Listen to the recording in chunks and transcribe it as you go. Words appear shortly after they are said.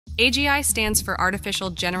AGI stands for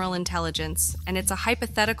Artificial General Intelligence, and it's a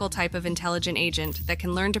hypothetical type of intelligent agent that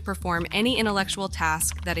can learn to perform any intellectual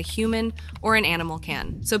task that a human or an animal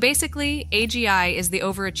can. So basically, AGI is the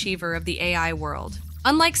overachiever of the AI world.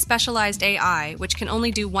 Unlike specialized AI, which can only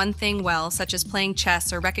do one thing well, such as playing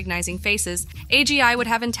chess or recognizing faces, AGI would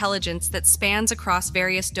have intelligence that spans across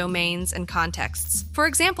various domains and contexts. For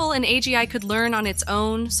example, an AGI could learn on its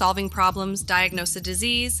own, solving problems, diagnose a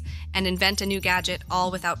disease, and invent a new gadget, all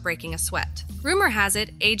without breaking a sweat. Rumor has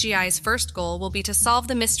it, AGI's first goal will be to solve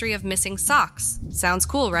the mystery of missing socks. Sounds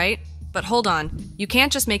cool, right? But hold on, you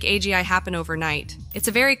can't just make AGI happen overnight. It's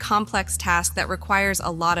a very complex task that requires a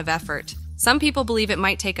lot of effort. Some people believe it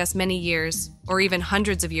might take us many years, or even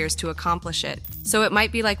hundreds of years to accomplish it. So it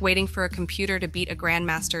might be like waiting for a computer to beat a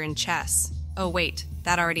grandmaster in chess. Oh wait,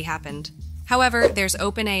 that already happened. However, there's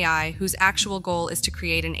OpenAI, whose actual goal is to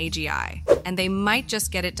create an AGI, and they might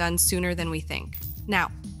just get it done sooner than we think. Now,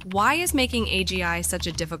 why is making AGI such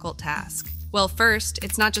a difficult task? Well, first,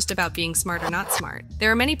 it's not just about being smart or not smart.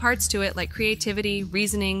 There are many parts to it, like creativity,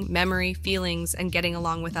 reasoning, memory, feelings, and getting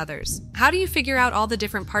along with others. How do you figure out all the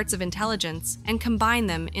different parts of intelligence and combine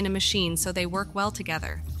them in a machine so they work well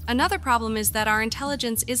together? Another problem is that our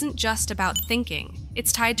intelligence isn't just about thinking.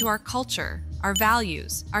 It's tied to our culture, our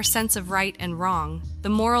values, our sense of right and wrong, the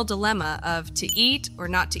moral dilemma of to eat or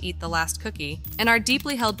not to eat the last cookie, and our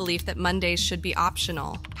deeply held belief that Mondays should be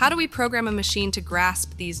optional. How do we program a machine to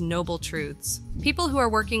grasp these noble truths? People who are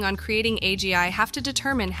working on creating AGI have to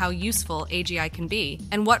determine how useful AGI can be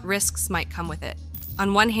and what risks might come with it.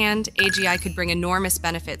 On one hand, AGI could bring enormous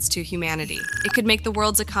benefits to humanity. It could make the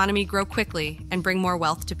world's economy grow quickly and bring more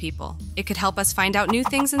wealth to people. It could help us find out new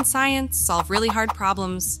things in science, solve really hard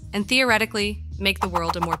problems, and theoretically, make the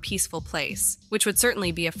world a more peaceful place, which would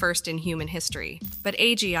certainly be a first in human history. But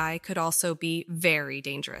AGI could also be very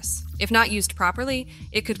dangerous. If not used properly,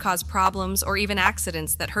 it could cause problems or even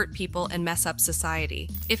accidents that hurt people and mess up society.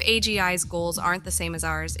 If AGI's goals aren't the same as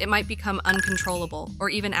ours, it might become uncontrollable or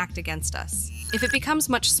even act against us. If it becomes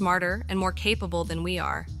much smarter and more capable than we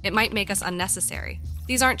are, it might make us unnecessary.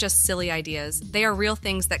 These aren't just silly ideas, they are real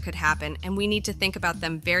things that could happen, and we need to think about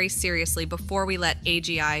them very seriously before we let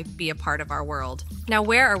AGI be a part of our world. Now,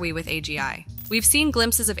 where are we with AGI? We've seen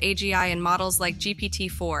glimpses of AGI in models like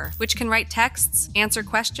GPT-4, which can write texts, answer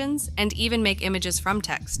questions, and even make images from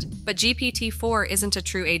text. But GPT-4 isn't a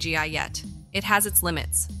true AGI yet. It has its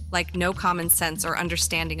limits, like no common sense or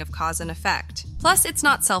understanding of cause and effect. Plus, it's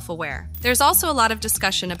not self-aware. There's also a lot of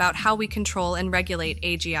discussion about how we control and regulate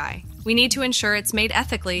AGI. We need to ensure it's made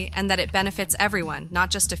ethically and that it benefits everyone, not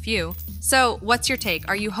just a few. So, what's your take?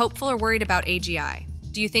 Are you hopeful or worried about AGI?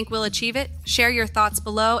 Do you think we'll achieve it? Share your thoughts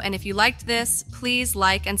below, and if you liked this, please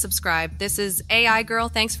like and subscribe. This is AI Girl.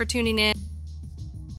 Thanks for tuning in.